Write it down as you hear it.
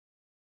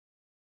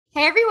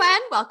Hey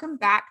everyone, welcome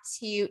back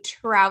to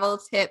Travel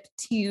Tip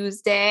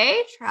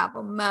Tuesday,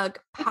 Travel Mug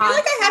Podcast. I feel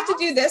like I have to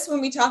do this when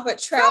we talk about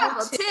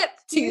Travel Tip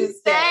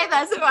Tuesday.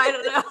 That's what I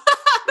don't know.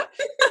 I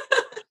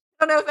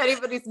don't know if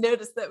anybody's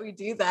noticed that we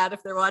do that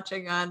if they're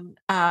watching on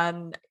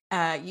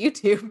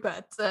YouTube,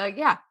 but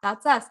yeah,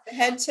 that's us. The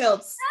head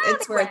tilts.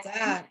 It's where it's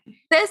at.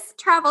 This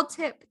Travel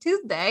Tip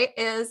Tuesday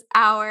is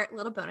our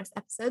little bonus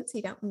episode, so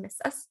you don't miss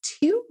us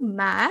too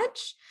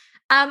much.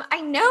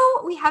 I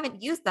know we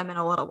haven't used them in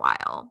a little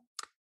while,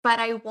 but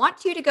I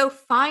want you to go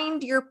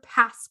find your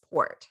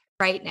passport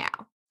right now.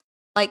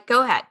 Like,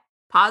 go ahead,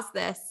 pause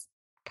this,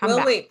 come back.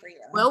 We'll wait for you.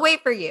 We'll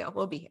wait for you.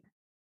 We'll be here.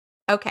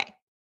 Okay,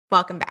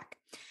 welcome back.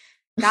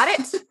 Got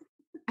it?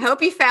 I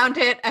hope you found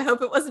it. I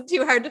hope it wasn't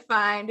too hard to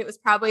find. It was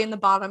probably in the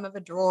bottom of a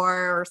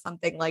drawer or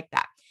something like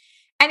that.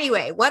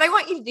 Anyway, what I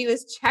want you to do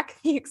is check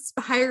the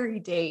expiry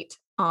date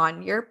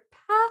on your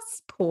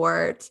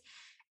passport.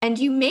 And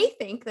you may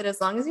think that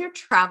as long as you're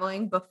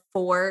traveling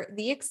before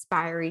the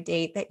expiry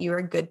date that you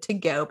are good to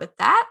go. But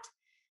that,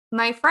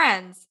 my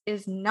friends,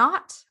 is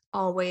not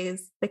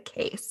always the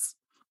case.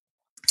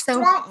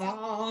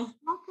 So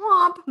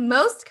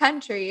most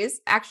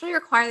countries actually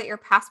require that your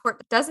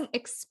passport doesn't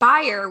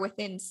expire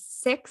within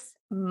 6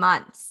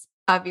 months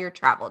of your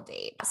travel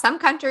date. Some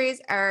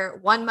countries are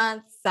 1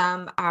 month,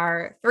 some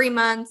are 3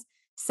 months.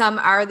 Some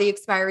are the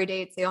expiry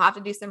dates, so you'll have to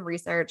do some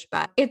research,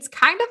 but it's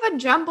kind of a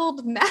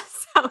jumbled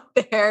mess out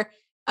there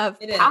of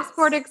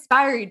passport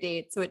expiry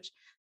dates, which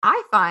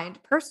I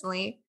find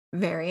personally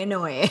very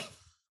annoying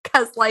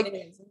because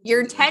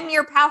your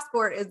 10-year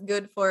passport is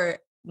good for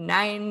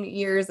 9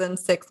 years and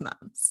 6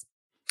 months.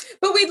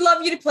 But we'd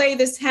love you to pay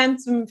this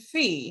handsome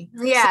fee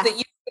so that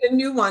you get a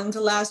new one to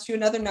last you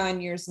another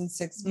 9 years and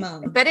 6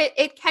 months. But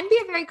it can be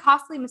a very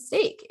costly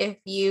mistake if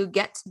you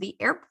get to the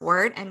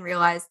airport and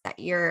realize that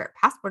your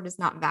passport is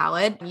not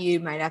valid. You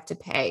might have to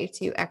pay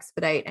to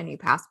expedite a new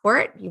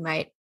passport. You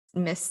might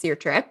miss your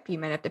trip. You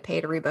might have to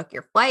pay to rebook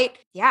your flight.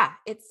 Yeah,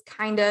 it's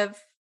kind of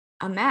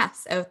a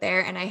mess out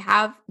there. And I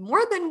have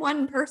more than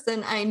one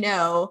person I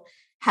know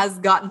has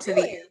gotten to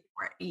the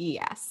airport.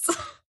 Yes.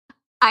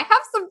 I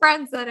have some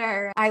friends that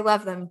I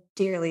love them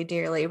dearly,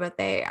 dearly, but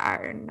they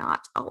are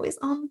not always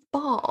on the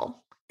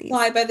ball.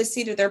 Fly by the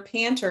seat of their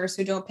panters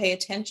who don't pay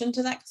attention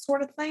to that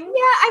sort of thing. Yeah,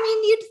 I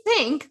mean, you'd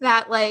think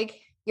that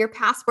your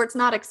passport's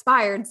not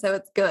expired, so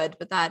it's good,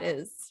 but that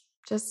is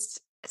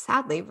just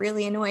sadly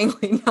really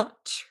annoyingly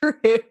not true.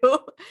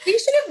 We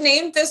should have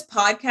named this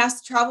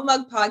podcast Travel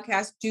Mug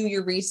Podcast, Do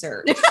Your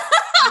Research.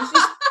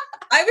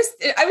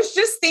 I was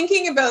just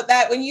thinking about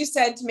that when you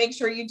said to make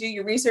sure you do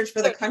your research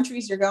for the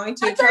countries you're going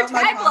to. That's our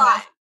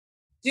tagline.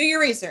 Do your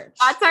research.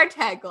 That's our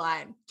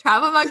tagline.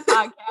 Travel Mug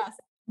Podcast.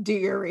 Do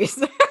your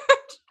research.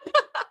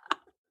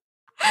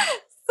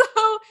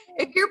 So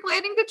if you're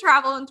planning to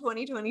travel in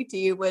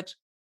 2022, which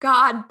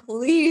God,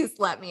 please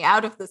let me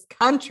out of this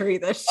country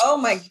this year. Oh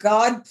my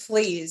God,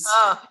 please.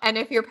 And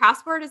if your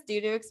passport is due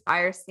to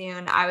expire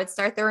soon, I would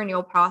start the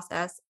renewal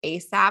process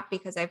ASAP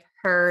because I've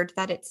heard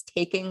that it's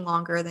taking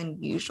longer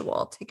than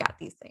usual to get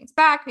these things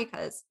back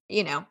because,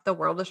 the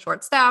world is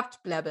short-staffed,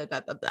 blah, blah,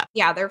 blah, blah, blah.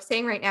 Yeah, they're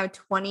saying right now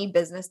 20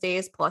 business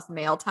days plus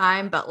mail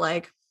time, but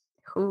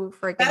who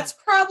freaking... That's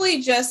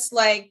probably just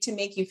to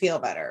make you feel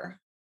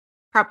better.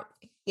 Probably.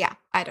 Yeah,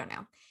 I don't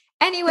know.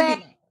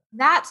 Anyway...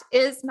 That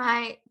is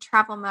my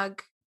Travel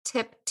Mug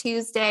Tip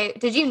Tuesday.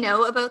 Did you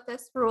know about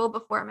this rule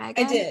before,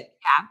 Megan? I did.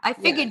 Yeah, I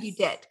figured you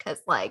did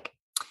because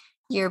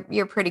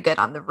you're pretty good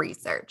on the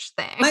research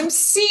thing. I'm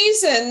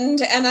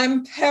seasoned and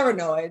I'm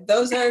paranoid.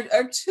 Those are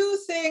two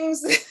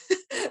things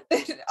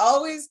that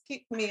always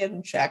keep me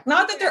in check.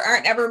 Not that there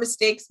aren't ever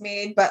mistakes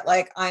made, but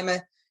I'm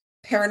a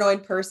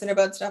paranoid person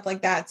about stuff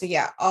like that. So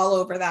yeah, all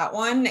over that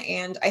one.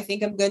 And I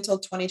think I'm good till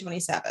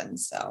 2027.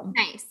 So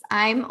nice.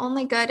 I'm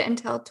only good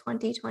until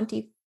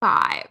 2025.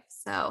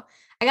 So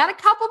I got a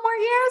couple more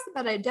years,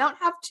 but I don't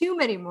have too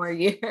many more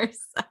years.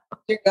 So.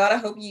 You gotta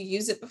hope you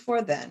use it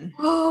before then.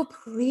 Oh,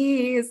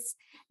 please.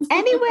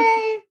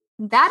 Anyway,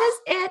 that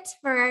is it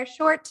for our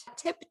short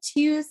Tip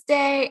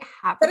Tuesday.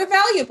 But a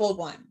valuable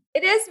one.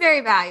 It is very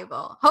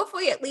valuable.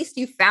 Hopefully, at least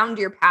you found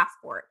your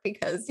passport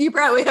because you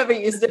probably haven't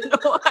used it in a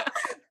while.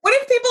 What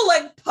if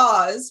people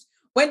paused,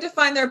 went to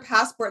find their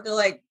passport? They're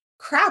like,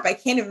 crap, I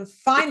can't even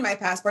find my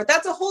passport.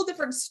 That's a whole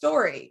different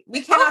story.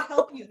 We cannot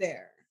help you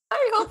there.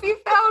 I hope you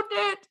found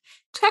it.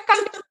 Check on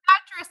your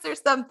mattress or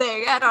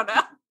something. I don't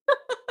know.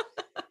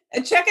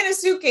 And check in a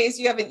suitcase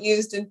you haven't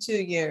used in 2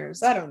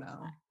 years. I don't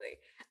know.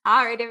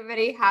 All right,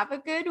 everybody. Have a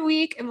good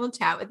week and we'll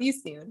chat with you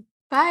soon.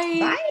 Bye.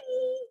 Bye.